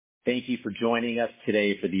Thank you for joining us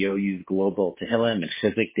today for the OU's Global Tehillim and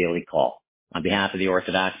Chizik Daily Call. On behalf of the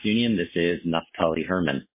Orthodox Union, this is Naftali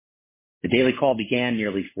Herman. The Daily Call began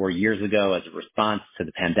nearly 4 years ago as a response to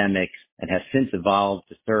the pandemic and has since evolved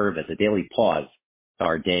to serve as a daily pause to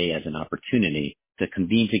our day as an opportunity to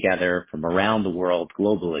convene together from around the world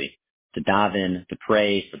globally to daven, to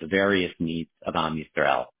pray for the various needs of Am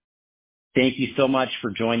Yisrael. Thank you so much for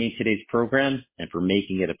joining today's program and for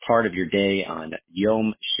making it a part of your day on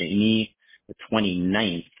Yom Sheni, the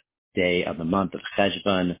 29th day of the month of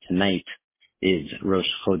Cheshvan. Tonight is Rosh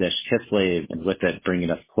Chodesh Kislev, and with it, bringing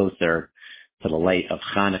us closer to the light of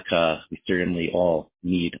Hanukkah. We certainly all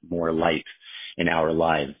need more light in our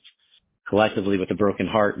lives. Collectively, with a broken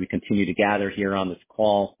heart, we continue to gather here on this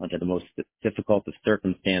call under the most difficult of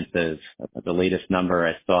circumstances. The latest number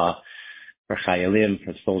I saw for Tehillim,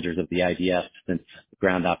 for soldiers of the IDF, since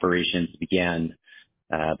ground operations began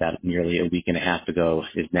about nearly a week and a half ago,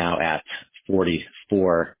 is now at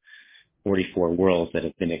 44 worlds that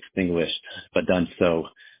have been extinguished, but done so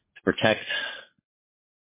to protect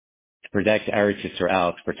Aryeh,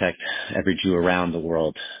 to protect every Jew around the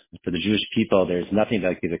world. For the Jewish people, there's nothing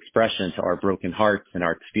that gives expression to our broken hearts and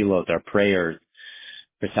our tefillot, our prayers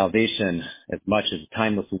for salvation, as much as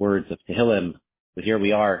timeless words of Tehillim. But here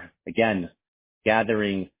we are again,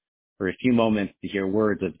 gathering for a few moments to hear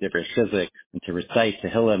words of Divrei Chizik and to recite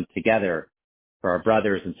Tehillim together for our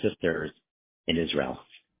brothers and sisters in Israel.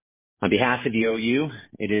 On behalf of the OU,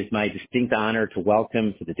 it is my distinct honor to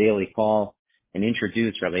welcome to the Daily Call and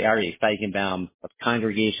introduce Rabbi Aryeh Feigenbaum of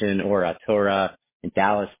Congregation Ora Torah in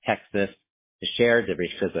Dallas, Texas, to share Divrei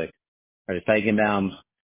Chizik. Rabbi Feigenbaum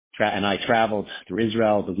and I traveled through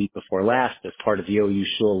Israel the week before last as part of the OU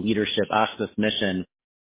Shul Leadership Access Mission.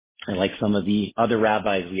 And like some of the other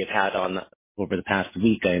rabbis we have had on over the past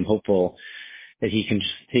week, I am hopeful that he can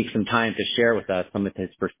take some time to share with us some of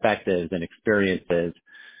his perspectives and experiences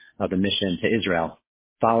of the mission to Israel.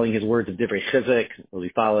 Following his words of Divrei Chizik will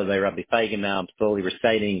be followed by Rabbi Feigenbaum slowly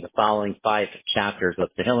reciting the following 5 chapters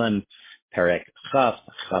of Tehillim: Perek Chaf,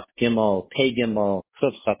 Chaf Gimel, Pei Gimel,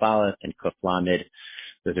 Kuf Chaf Aleph, and Kuf Lamed.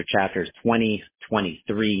 Those are chapters 20,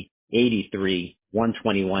 23, 83,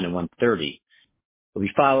 121, and 130. Will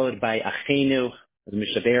be followed by Achenu, the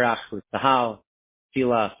Mishaberach L'Tzahal,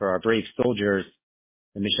 Tefillah for our brave soldiers,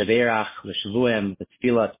 the Mishaberach L'Shvuim, the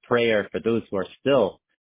Tefillah prayer for those who are still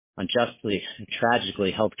unjustly and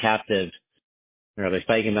tragically held captive. Rabbi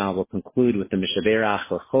Feigenbaum will conclude with the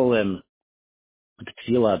Mishaberach L'Cholim, the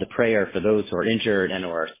Tefillah, the prayer for those who are injured and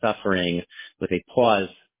who are suffering, with a pause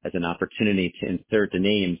as an opportunity to insert the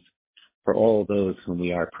names for all those whom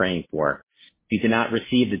we are praying for. If you did not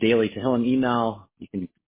receive the daily Tehillim email, you can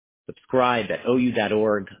subscribe at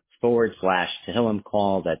ou.org/Tehillim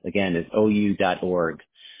call. That again is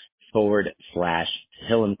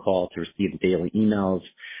ou.org/Tehillim call to receive the daily emails.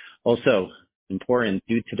 Also important,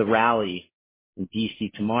 due to the rally in DC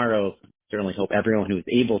tomorrow, certainly hope everyone who is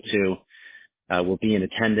able to will be in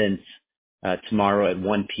attendance tomorrow at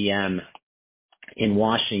 1 p.m. in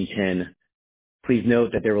Washington. Please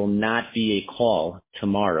note that there will not be a call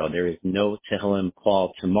tomorrow. There is no Tehillim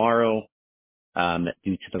call tomorrow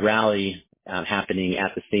due to the rally happening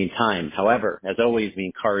at the same time. However, as always, we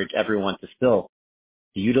encourage everyone to still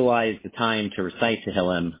utilize the time to recite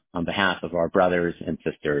Tehillim on behalf of our brothers and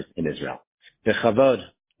sisters in Israel.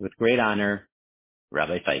 B'chavod, with great honor,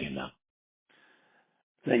 Rabbi Feigenbaum.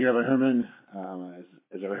 Thank you, Rabbi Herman.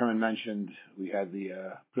 As Rabbi Herman mentioned, we had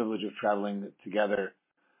the privilege of traveling together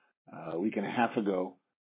a week and a half ago.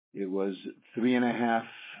 It was 3.5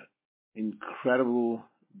 incredible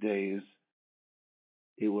days.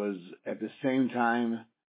 It was at the same time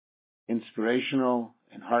inspirational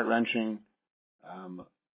and heart-wrenching,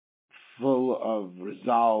 full of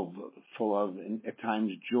resolve, full of, at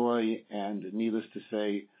times, joy, and needless to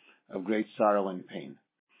say, of great sorrow and pain.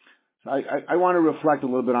 So I want to reflect a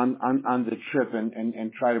little bit on the trip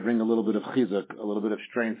and try to bring a little bit of chizuk, a little bit of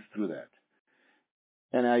strength through that.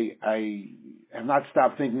 And I have not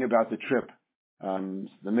stopped thinking about the trip,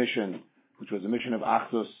 the mission, which was a mission of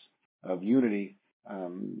achdus, of unity,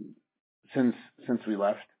 since we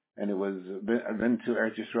left. And I've been to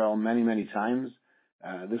Eretz Yisrael many times.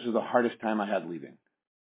 This was the hardest time I had leaving.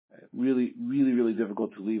 Really, really, really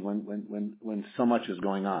difficult to leave when so much is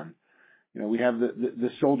going on. You know, we have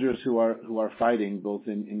the soldiers who are fighting both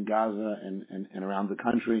in Gaza and around the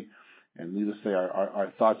country. And needless to say,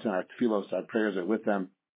 our thoughts and our tefillos, our prayers are with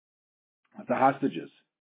them. The hostages.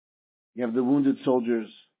 You have the wounded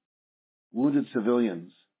soldiers, wounded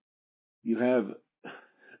civilians. You have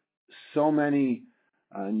so many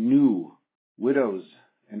new widows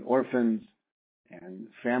and orphans and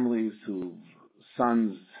families whose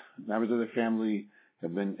sons Members of their family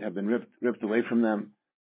have been ripped away from them.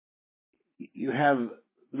 You have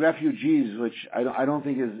refugees, which I don't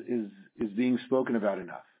think is being spoken about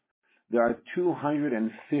enough. There are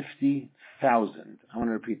 250,000. I want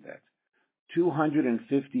to repeat that.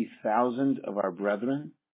 250,000 of our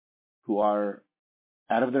brethren who are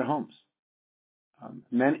out of their homes.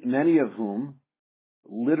 Many of whom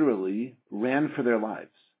literally ran for their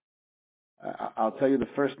lives. I'll tell you, the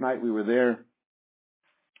first night we were there,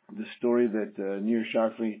 the story that Nir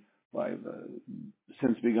Sharfri, I've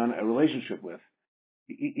since begun a relationship with.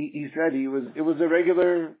 He said it was a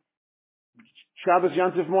regular Shabbos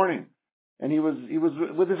Yontif morning, and he was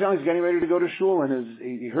with his family. He's getting ready to go to shul, and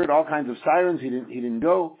he heard all kinds of sirens. He didn't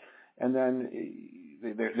go, and then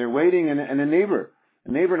they're waiting, and a neighbor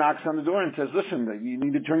knocks on the door and says, "Listen, you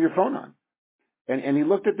need to turn your phone on." And he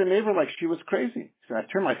looked at the neighbor like she was crazy. He said, "I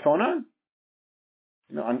turn my phone on?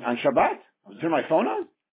 On Shabbat? I turn my phone on?"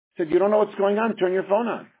 He said, "You don't know what's going on. Turn your phone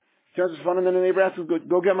on." He turns his phone, and then the neighbor asks him,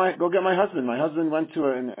 "Go get my husband. My husband went to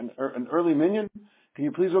an early minyan. Can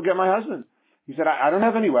you please go get my husband?" He said, I don't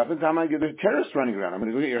have any weapons. There's terrorists running around. I'm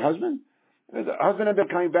going to go get your husband? And the husband ended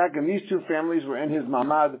up coming back, and these two families were in his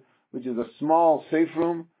mamad, which is a small, safe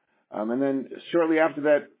room. And then shortly after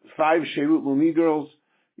that, 5 Sherut Lumi girls,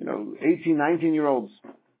 18, 19-year-olds,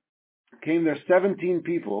 came there, 17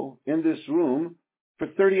 people in this room for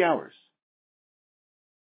 30 hours.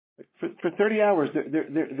 For 30 hours,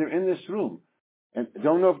 they're in this room. And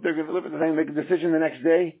don't know if they're going to live at the time, make a decision the next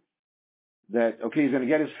day that, okay, he's going to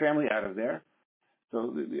get his family out of there.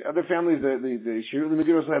 So the other families, the Shirut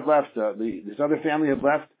Lemigiros have left. This other family have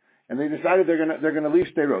left, and they decided they're gonna leave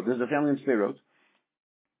Sderot. There's a family in Sderot.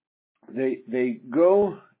 They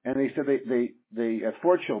go, and they said they have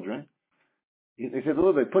 4 children. They said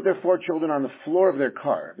they put their 4 children on the floor of their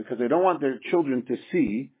car because they don't want their children to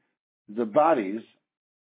see the bodies,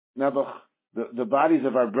 the bodies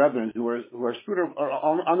of our brethren who are screwed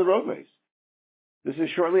on the roadways. This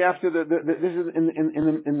is shortly after this is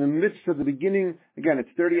in the midst of the beginning. Again,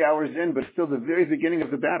 it's 30 hours in, but still the very beginning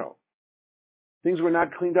of the battle. Things were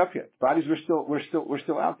not cleaned up yet. Bodies were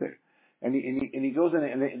still out there. And he goes in,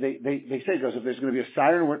 and they say, if there's going to be a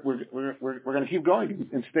siren, we're going to keep going.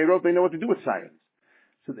 In Sderot, they know what to do with sirens.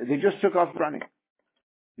 So they just took off running.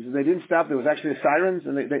 He says they didn't stop. There was actually sirens,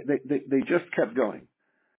 and they just kept going.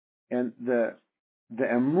 And the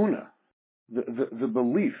emunah, the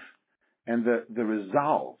belief, and the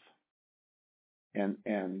resolve, and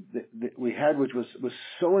we had, which was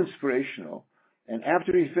so inspirational. And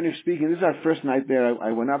after he finished speaking, this is our first night there.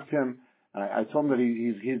 I went up to him. I told him that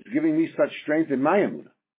he's giving me such strength in my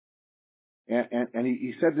emunah. And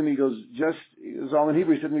he said to me, it was all in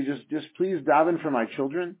Hebrew. He said to me, just please daven for my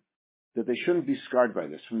children, that they shouldn't be scarred by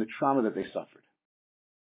this, from the trauma that they suffered.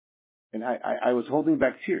 And I was holding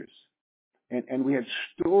back tears. And we had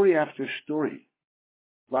story after story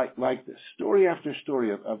like this, story after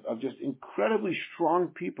story of just incredibly strong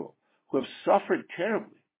people who have suffered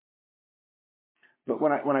terribly. But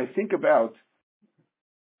when I think about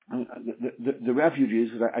the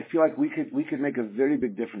refugees, I feel like we could make a very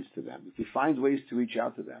big difference to them if we find ways to reach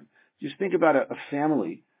out to them. Just think about a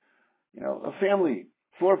family, a family,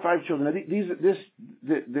 4 or 5 children.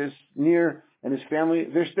 This Nir and his family,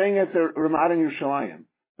 they're staying at the Ramat in Yerushalayim.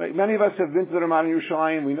 Right? Many of us have been to the Ramat in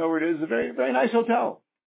Yerushalayim. We know where it is. A very, very nice hotel.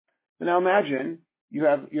 But now imagine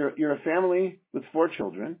you're a family with 4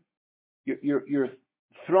 children. You're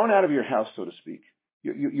thrown out of your house, so to speak.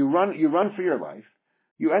 You run for your life.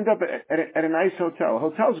 You end up at a nice hotel. A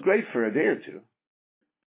hotel's great for a day or two.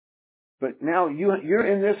 But now you're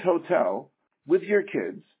in this hotel with your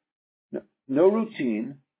kids. No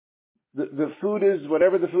routine. The food is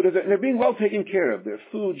whatever the food is, and they're being well taken care of. Their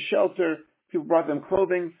food, shelter, people brought them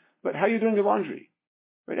clothing. But how are you doing your laundry?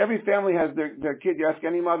 Right? Every family has their kid. You ask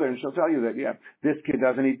any mother, and she'll tell you that, this kid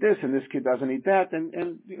doesn't eat this, and this kid doesn't eat that,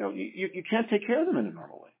 and you can't take care of them in a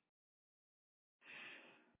normal way.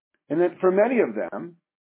 And then for many of them,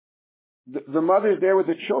 the mother's there with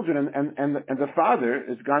the children, and the father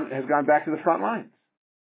has gone back to the front lines.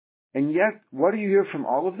 And yet, what do you hear from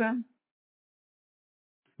all of them?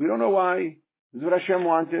 We don't know why. This is what Hashem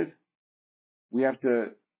wanted. We have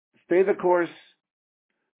to stay the course.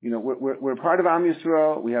 We're part of Am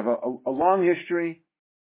Yisrael. We have a long history.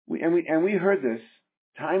 We heard this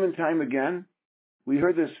time and time again. We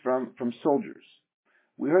heard this from soldiers.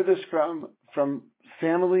 We heard this from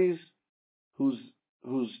families whose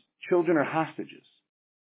children are hostages.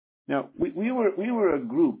 Now, we were a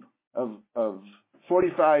group of about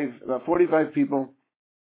 45 people.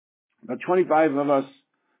 About 25 of us,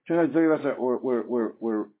 30 of us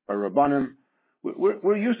were Rabbanim.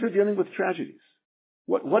 We're used to dealing with tragedies.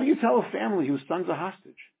 What do you tell a family whose son's a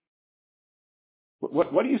hostage?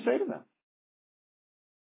 What do you say to them?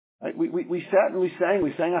 Right? We sat and we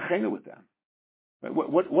sang Achenu with them. Right?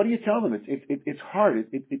 What do you tell them? It's hard.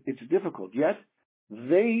 It's difficult. Yet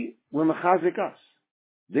they were mechazik us.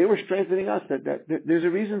 They were strengthening us. That there's a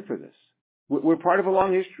reason for this. We're part of a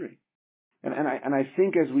long history. And I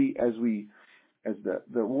think as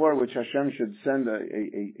the war, which Hashem should send a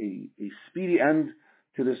speedy end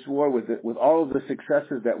to this war with all of the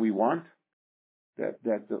successes that we want,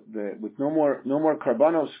 with no more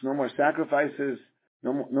karbanos, no more sacrifices,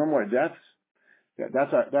 no more deaths.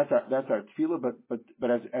 That's our tefillah.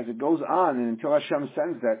 But as it goes on, and until Hashem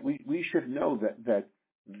sends that, we should know that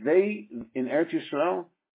they in Eretz Yisrael,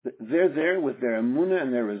 they're there with their emunah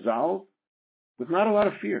and their resolve, with not a lot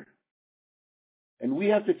of fear. And we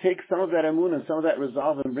have to take some of that emunah and some of that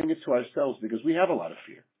resolve and bring it to ourselves, because we have a lot of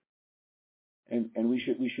fear. And we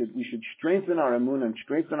should strengthen our emunah and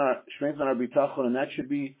strengthen our bitachon, and that should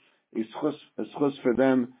be a schus for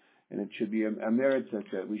them, and it should be a merit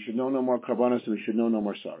that we should know no more karbanos and we should know no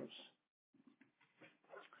more sorrows.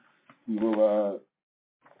 We will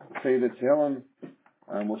say the Tehillim,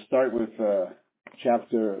 and we'll start with Perek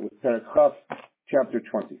Chaf, chapter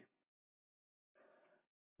 20.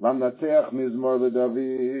 Lamnatzeach mizmor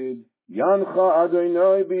leDavid. Yancha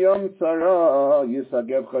Adonai b'yom tzara,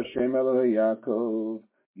 Yisagevcha Shem Elohei Yaakov,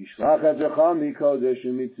 Yishlach etzecha mikodesh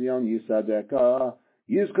u'mitzion Yisadeka,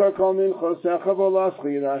 Yizkor kol minchosecha v'lascha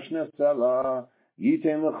yirash nesela,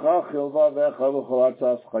 Yiten lecha chilvavecha v'chol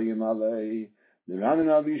atzascha yimalei, Niranen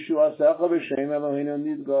b'yishuasecha v'Shem Eloheinu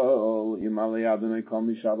nidgol, Yimalei Adonai kol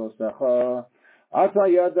mishalosecha, Ata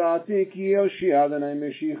yadati ki yoshi Adonai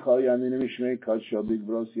meshicha yamin mishmei kadsho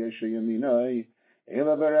b'gvros yesha yaminai,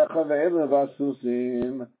 Ela berecha ve'ela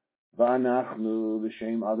vasusim, v'anachnu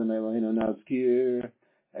v'shem Adonai Eloheinu nazkir,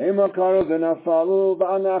 Ema karo v'nafalu,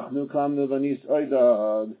 v'anachnu kamnu v'nis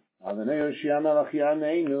oidad, Adonai Yoshia melech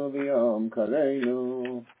yameinu v'yom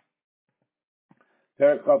kareinu.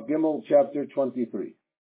 Perek Chaf Gimel, chapter 23.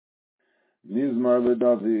 Mizmar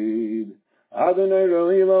leDavid. Adonai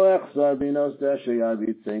rohi lo echzar binos deshe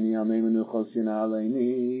yavitzeni amei menuchos yina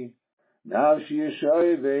aleini. Nafshi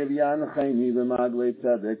yeshoy ve'yancheni b'maglei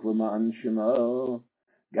tzedek l'ma'an shemo.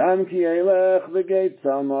 Gam ki elech v'geit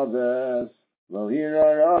salmaves, lo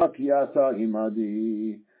hirara ki ata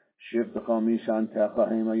imadi. Shiftecha mishantecha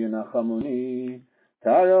hema yenachamuni.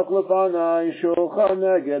 Taroch lefanai shulcha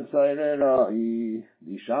neged tzayre ra'i.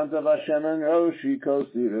 Dishanta v'shemen roshi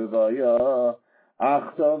kosi revaya.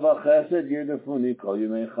 Achta v'chesed yirdefuni kol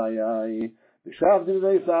yemei chayai. V'shavdi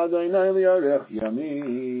v'veis Adonai li'arech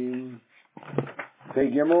yamim.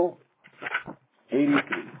 Feigenbaum, 83.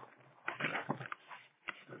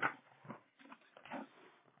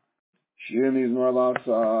 Shir mizmor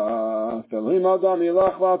l'asa, Tehillim adam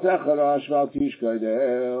yilach v'al-techarash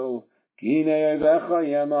v'al-tishkaydel, ki nei oivecha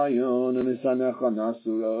yemayun u'nisanecha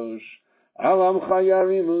nasurosh, alamcha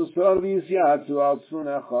yarimu sor v'yisyatzu al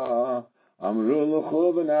tzfunecha, amru l'chu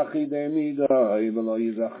v'nachidei midai, v'lo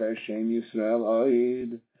yizacher shem Yisrael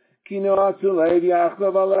oid. Kino atulei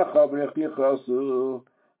yachdav alecha brich yichrosu,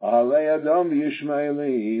 alei adam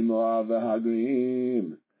v'yishmaelim moav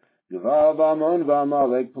v'hagrim. Gval v'amon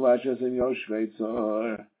v'amalek plashes in yoshvei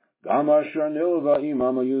tzor, gam asher nilva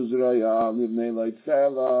imam yuzraya livnei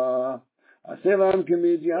leitzela. Aselam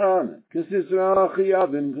k'midyan, k'sisra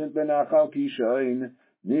chiyavim benachal kishayin,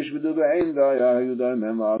 nishvdu be'ein daya yudar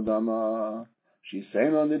mem v'adama. She's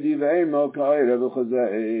on the divay mokaira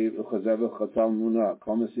v'chazei v'chatal muna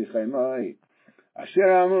komesi chaymai. Asher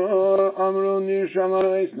amru nirsham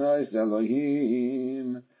eis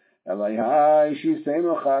Elohim. Elohai she's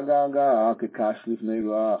mochagaga kekash lifnei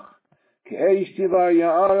ruach. Keish tivar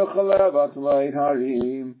ya'ar chalevat leit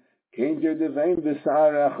harim. Keinter devain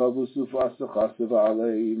b'sarecha v'sufas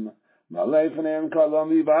v'aleim. Malei f'neim kalam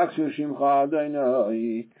v'vakshu shimcha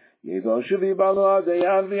Adonai. Yevoshu v'balu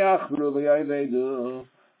adayan v'yachru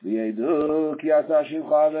v'yedu ki ata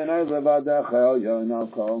shimcha Adonai levadecha elyon al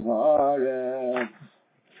kol haaretz.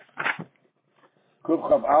 Kuf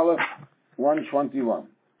Chav Aleph 121.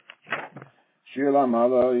 Shir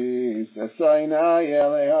l'malais esaynai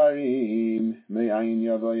elei harim me'ayin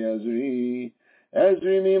yavo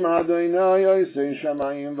Ezri mim Adonai yosei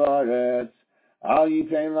shamayim v'aretz al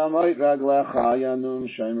yitein lamoit raglecha yanum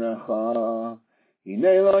shemrecha.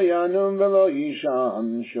 Hinei lo yanum velo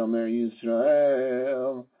yishan shomer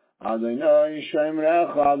Yisrael. Adonai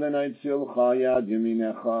shemrecha Adonai tzilcha yad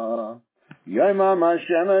yaminecha. Yoimam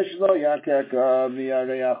hashemesh lo yakeka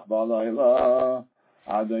v'yareach balayla.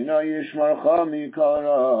 Adonai yishmarcha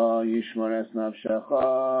mikara yishmar es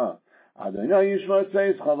nafshecha. Adonai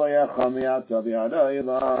Yishmotzeis Chavayacha Mi'ata V'ad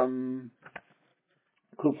Ha'olam.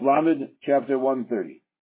 Kuf Lamed, chapter 130.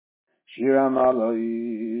 Shir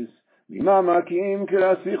HaMalois Mima Makim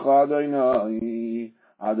Kirasicha Adonai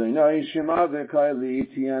Adonai Shema V'Kaili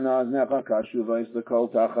Tiana Aznecha Kashuvais L'Kol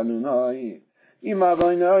Tachanunai Im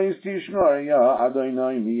Adonai Tishmor Ya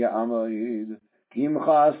Adonai Miya Amoid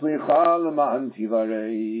Kimcha Aslicha L'Ma'an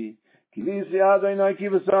Tivarei Kivisi Adonai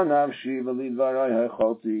Kivasa Nafshi V'Lidvarai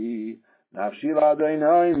Hecholti Nafshi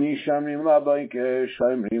L'Adonai Mishamrim L'Abayker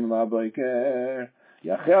Shomrim L'Abayker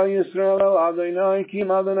Yachel Yisrael El Adonai Kim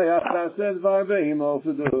Adonai Achased Varbeim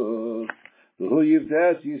Ofedus V'hu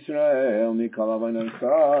Yivdes Yisrael Mikol Adonai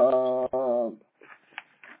Sab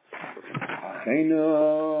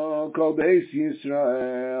Achenu Kol Beis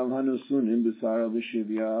Yisrael Hanusunim B'Sara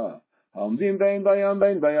V'Shivya Hamdim Bein Bayam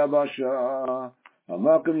Bein Bayabasha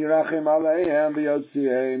Hamakim Yirachem Aleihem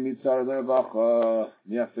B'Yotziei Mitzar L'Revacha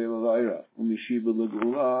Mi'afei L'Vaira U'Mishiba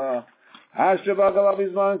L'Gula Asher B'Agalav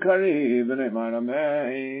Izman Kariv V'Ne'mar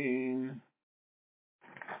Amen.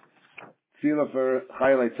 Tefillah for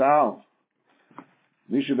Chayei Tzal.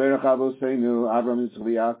 Mishu Berach Avoseinu Avram Yitzchak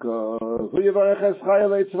Yaakov Hu Yivarech Es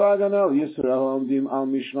Chayei Tzva Ganel Yisrael Omdim Al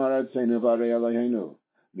Mishmar Adseinu V'Arei Eloheinu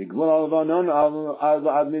Migvul Alvanon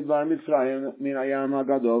Ad Midbar Mitzrayim Min Hayam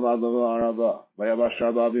HaGadol Ad Arava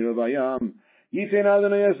Vayavasha Ba'avir Vayam Yiten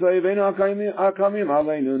Adonai Yisrael Akamim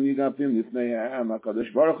Aleinu Nigapim Lifneihem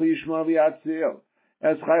HaKadosh Baruch Hu Yishmor V'Yatzil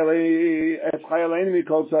Es Chayelein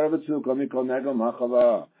Mikol Tzara V'Tzukah Mikol Negel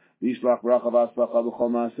Machava Yishlach Bracha V'Atzlacha B'Chol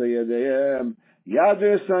Maaseh Yedeihem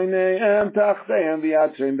Yadir Soineihem Tachteihem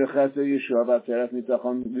V'Yatzreim B'Chesed Yeshua V'Atzeret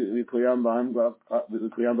Nitachon V'Kuyam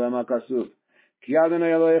B'Hem HaKasuv Ki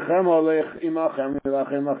Adonai Elohechem Holech Imachem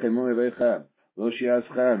V'Lachem Lachem U'Eveichem Lo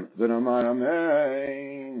Shiaschem V'Namar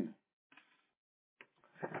Amen.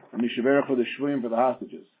 Mishaberach for the Shvuyim, for the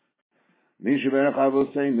hostages. Mishaberach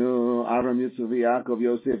Avoseinu Avram Yitzchak Yaakov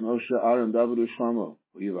Yosef Moshe Aaron David Ushlomo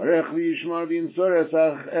Yivarech V'Yishmar V'Yinsor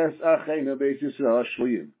Es Acheinu Beis Yisrael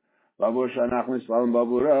Shvuyim Babur Shanach Nislam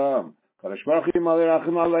Baburam Kadosh Baruch Hu Yimalei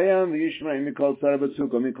Rachim Aleihem V'Yishmei Mikol Tzara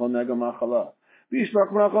B'Tzukah Mikol Nega Machala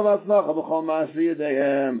V'Yishlach Bracha V'Atzlacha B'Chol Maaseh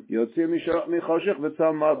Yedeihem Yotzei Michoshech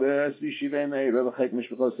V'Tzal Mabes V'Yishivei Meir V'Chek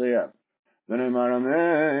Mishpachoseihem V'Ne'mar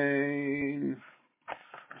Amen.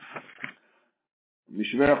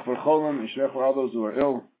 Mishverach for Cholam, Mishverach for all those who are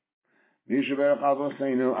ill. Mishverach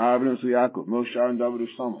Avoseinu, Avram Yitzchak Yaakov, Moshe Aaron David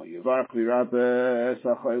Ushlomo, Yivarach V'Yirapeh Es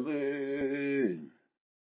HaChaylin.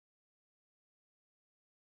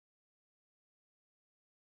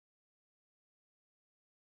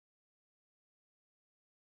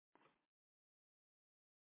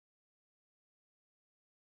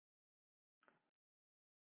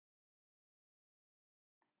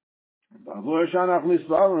 Bavur Shanach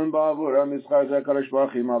Mispalim, Bavur HaMischar Zeh Kadosh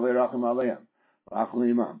Baruch Hu Yimalei Rachim Aleihem. V'Achli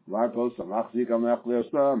Imam, V'Arposam, V'Achzikam V'Achli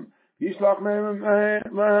Ostam. Yishlach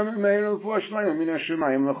Meir L'Fuah Shleim Min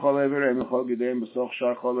HaShemayim L'Chol Everei L'Chol Gideim B'Soch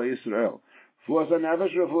Shar Chol Yisrael. Fuas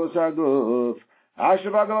HaNefesh V'Fuas HaGuf.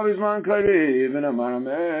 Asher B'Agalav Izman Kariv V'Namar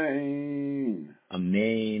Amen.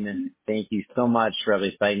 Amen. Thank you so much,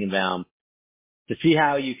 Rabbi Feigenbaum. To see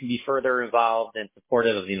how you can be further involved and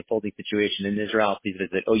supportive of the unfolding situation in Israel, please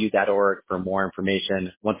visit ou.org for more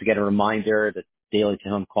information. Once again, a reminder that Daily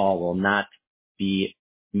Tehillim call will not be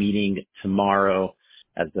meeting tomorrow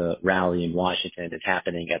as the rally in Washington is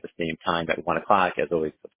happening at the same time at 1 o'clock. As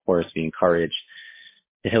always, of course, we encourage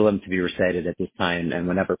Tehillim to be recited at this time and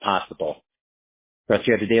whenever possible. For us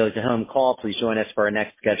here at the Daily Tehillim call, please join us for our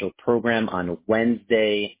next scheduled program on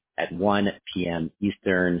Wednesday at 1 p.m.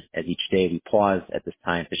 Eastern. As each day we pause at this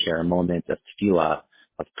time to share a moment of tefillah,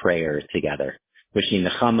 of prayer together. Wishing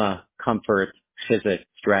nechama, comfort, chizuk,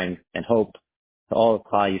 strength, and hope to all of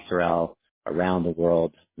Klal Yisrael around the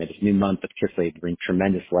world. May this new month of Kislev bring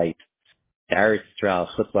tremendous light to Eretz Yisrael,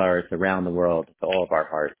 Chutz La'aretz, around the world, to all of our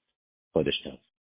hearts. Kodesh Tov.